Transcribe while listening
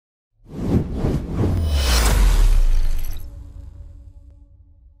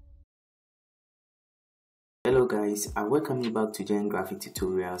guys, and welcome you back to Gen Graphic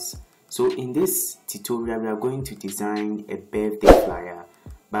Tutorials. So in this tutorial we are going to design a birthday flyer,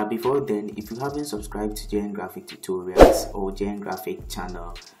 but before then, if you haven't subscribed to Gen Graphic Tutorials or Gen Graphic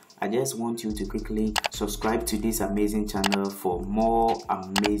channel, I just want you to quickly subscribe to this amazing channel for more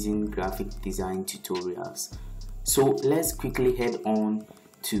amazing graphic design tutorials. So let's quickly head on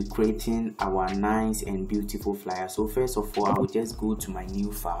to creating our nice and beautiful flyer. So first of all, I will just go to my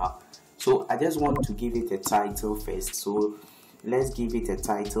new file. So I just want to give it a title first. So let's give it a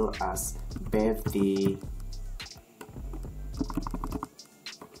title as birthday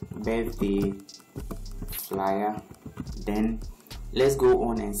flyer. Then let's go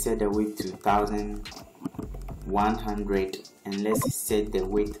on and set the width to 1100, and let's set the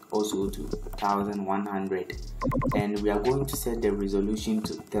width also to 1100, and we are going to set the resolution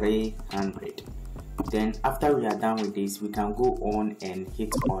to 300. Then after we are done with this, we can go on and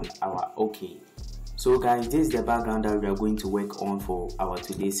hit on our OK. So guys, this is the background that we are going to work on for our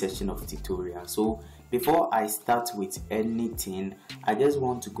today's session of tutorial. So before I start with anything, I just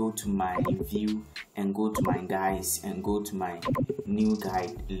want to go to my view and go to my guides and go to my new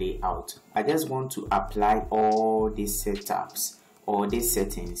guide layout. I just want to apply all these setups or these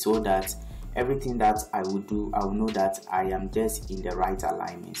settings so that everything that I will do, I will know that I am just in the right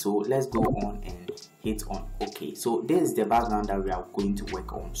alignment. So let's go on and hit on OK. So this is the background that we are going to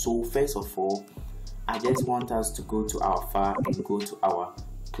work on. So first of all, I just want us to go to our file and go to our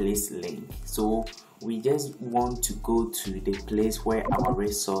place link. So we just want to go to the place where our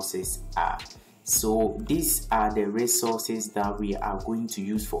resources are. So these are the resources that we are going to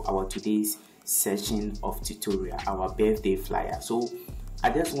use for our today's session of tutorial, our birthday flyer. So I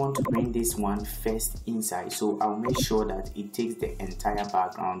just want to bring this one first inside, so I'll make sure that it takes the entire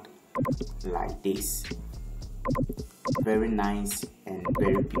background like this. Very nice and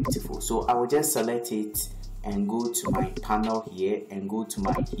very beautiful. So I will just select it and go to my panel here and go to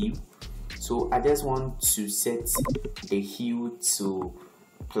my hue. So I just want to set the hue to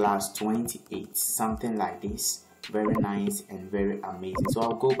 +28, something like this. Very nice and very amazing. So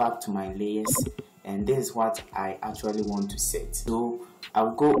I'll go back to my layers, and this is what I actually want to set. So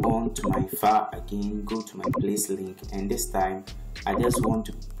I'll go on to my file again, go to my place link, and this time I just want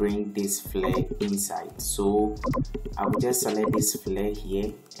to bring this flare inside. So I will just select this flare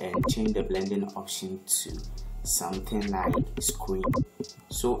here and change the blending option to something like screen.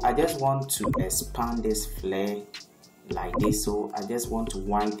 So I just want to expand this flare like this. So I just want to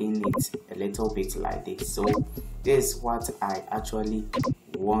widen it a little bit like this. So this is what I actually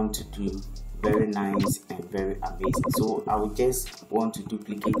want to do. Very nice and very amazing. So I will just want to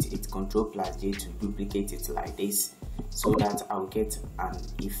duplicate it, Ctrl+J to duplicate it like this, so that I'll get an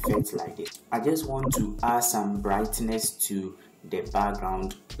effect like this. I just want to add some brightness to the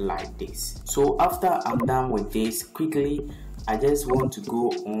background like this. So after I'm done with this, quickly I just want to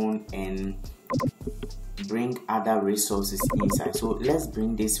go on and bring other resources inside. So let's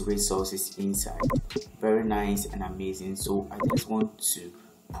bring these resources inside. Very nice and amazing. So I just want to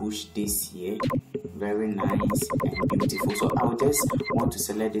push this here. Very nice and beautiful. So I'll just want to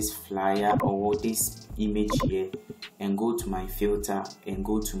select this flyer or this image here and go to my filter and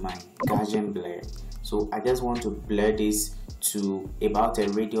go to my Gaussian blur. So I just want to blur this to about a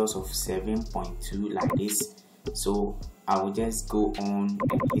radius of 7.2 like this. So I will just go on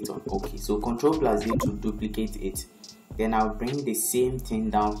and hit on OK. So Ctrl+D to duplicate it. Then I'll bring the same thing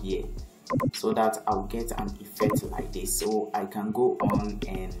down here so that I'll get an effect like this. So I can go on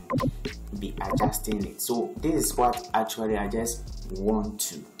and be adjusting it. So this is what actually I just want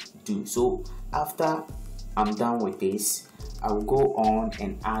to do. So after I'm done with this, I will go on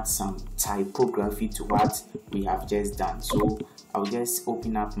and add some typography to what we have just done. So I'll just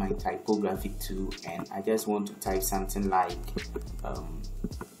open up my typography tool and I just want to type something like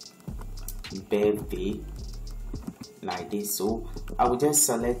birthday like this. So I will just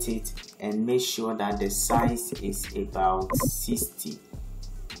select it and make sure that the size is about 60.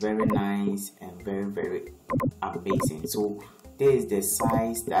 Very nice and very, very amazing. So this is the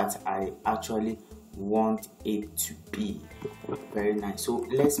size that I actually want it to be. Very nice. So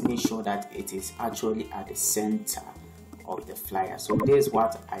let's make sure that it is actually at the center of the flyer. So this is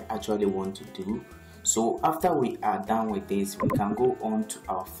what I actually want to do. So after we are done with this, we can go on to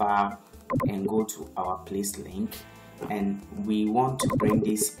our file and go to our place link, and we want to bring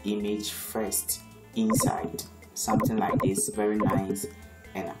this image first inside, something like this. Very nice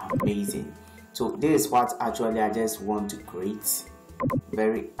and amazing. So this is what actually I just want to create.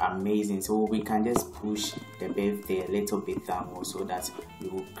 Very amazing. So we can just push the birthday a little bit down so that we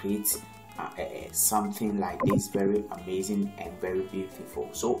will create something like this, very amazing and very beautiful.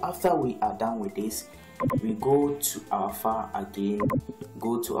 So after we are done with this, we go to our file again,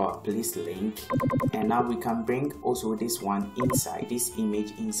 go to our place link, and now we can bring also this one inside, this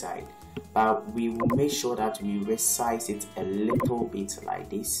image inside, but we will make sure that we resize it a little bit like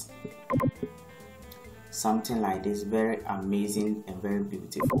this, something like this, very amazing and very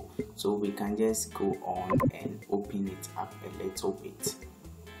beautiful. So we can just go on and open it up a little bit.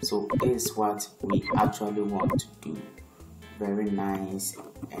 So this is what we actually want to do. Very nice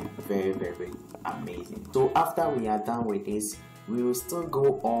and very amazing. So after we are done with this, we will still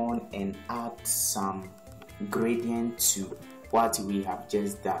go on and add some gradient to what we have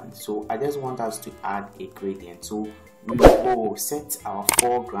just done. So I just want us to add a gradient. So we will set our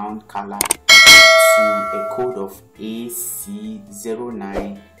foreground color to a code of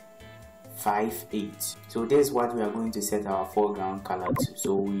AC0958. So this is what we are going to set our foreground color to.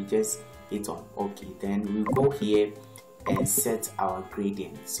 So we just hit on OK, then we go here and set our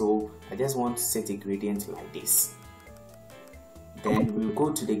gradient. So I just want to set a gradient like this. Then we'll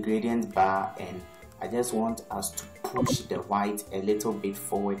go to the gradient bar, and I just want us to push the white a little bit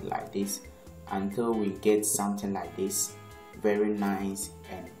forward like this until we get something like this, very nice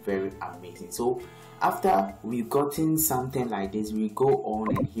and very amazing. So after we've gotten something like this, we go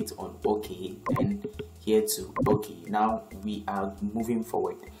on and hit on OK, and here to OK. Now we are moving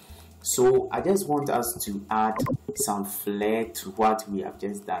forward. So I just want us to add some flare to what we have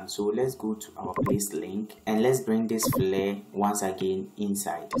just done. So let's go to our place link and let's bring this flare once again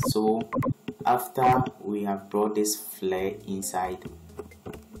inside. So after we have brought this flare inside,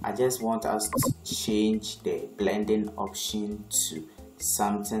 I just want us to change the blending option to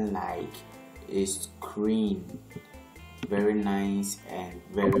something like a screen. Very nice and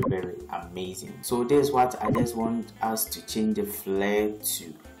very amazing. So this is what I just want us to change the flare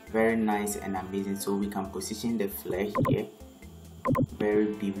to. Very nice and amazing. So we can position the flare here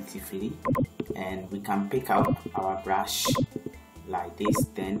very beautifully, and we can pick up our brush like this.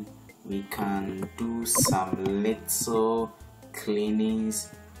 Then we can do some little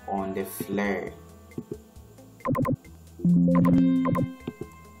cleanings on the flare,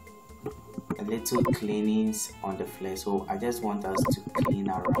 a little cleanings on the flare. So I just want us to clean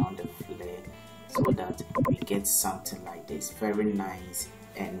around the flare so that we get something like this, very nice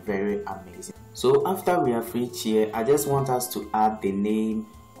and very amazing. So after we have reached here, I just want us to add the name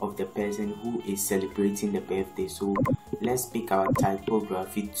of the person who is celebrating the birthday. So let's pick our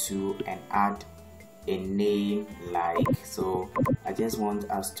typography tool and add a name like, so I just want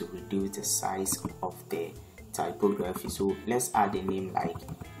us to reduce the size of the typography. So let's add a name like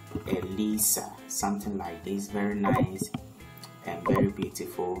Elisa, something like this, very nice and very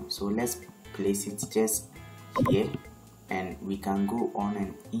beautiful. So let's place it just here, and we can go on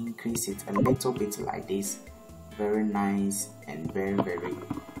and increase it a little bit like this, very nice and very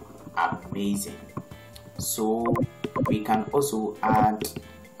amazing. So we can also add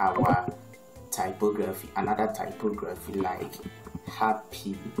our typography, another typography like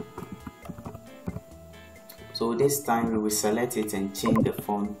happy. So this time we will select it and change the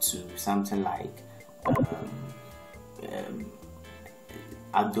font to something like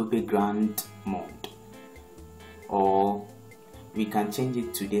Adobe Grand Mode, or we can change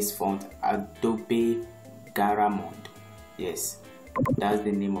it to this font, Adobe Garamond. Yes, that's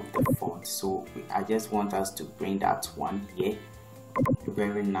the name of the font. So I just want us to bring that one here,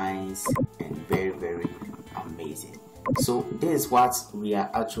 very nice and very amazing. So this is what we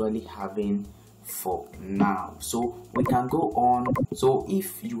are actually having for now. So we can go on. So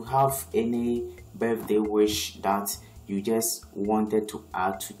if you have any birthday wish that you just wanted to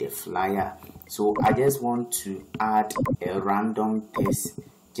add to the flyer, so I just want to add a random text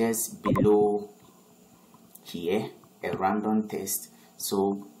just below here, a random text.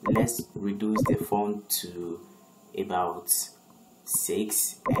 So let's reduce the font to about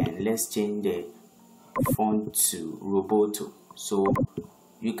 6, and let's change the font to Roboto. So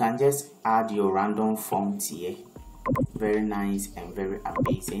you can just add your random font here, very nice and very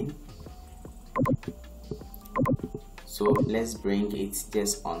amazing. So let's bring it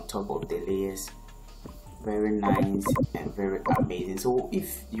just on top of the layers, very nice and very amazing. So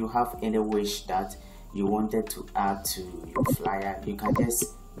if you have any wish that you wanted to add to your flyer, you can just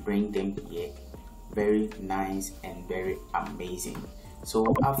bring them here, very nice and very amazing.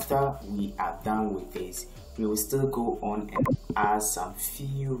 So after we are done with this, we will still go on and add some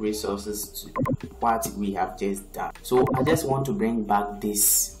few resources to what we have just done. So I just want to bring back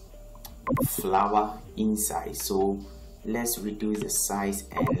this flower inside. So let's reduce the size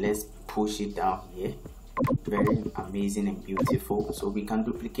and let's push it down here, very amazing and beautiful. So we can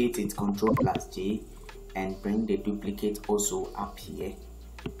duplicate it, Ctrl+J, and bring the duplicate also up here.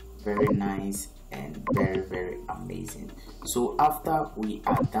 Very nice and very amazing. So after we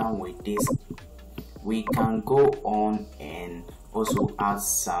are done with this, we can go on and also add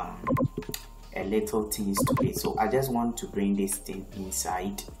some a little things to it. So I just want to bring this thing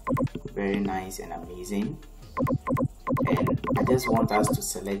inside. Very nice and amazing. And I just want us to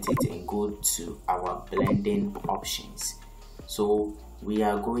select it and go to our blending options. So we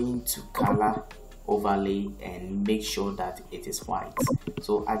are going to color overlay and make sure that it is white.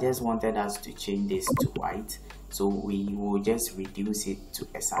 So I just wanted us to change this to white, so we will just reduce it to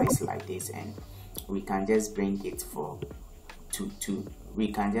a size like this, and we can just bring it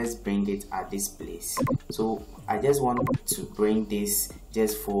we can just bring it at this place. So I just want to bring this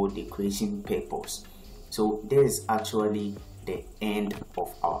just for decoration purpose. So this is actually the end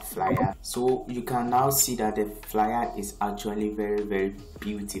of our flyer. So you can now see that the flyer is actually very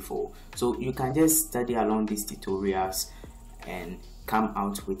beautiful. So you can just study along these tutorials and come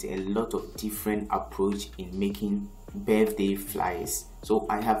out with a lot of different approach in making birthday flyers. So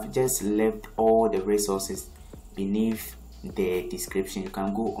I have just left all the resources beneath the description. You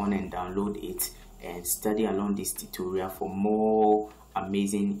can go on and download it and study along this tutorial for more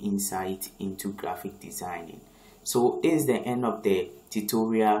amazing insight into graphic designing. So this is the end of the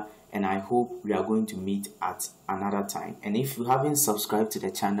tutorial, and I hope we are going to meet at another time. And if you haven't subscribed to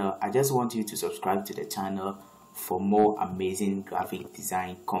the channel, I just want you to subscribe to the channel for more amazing graphic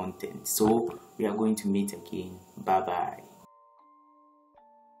design content. So we are going to meet again. Bye bye.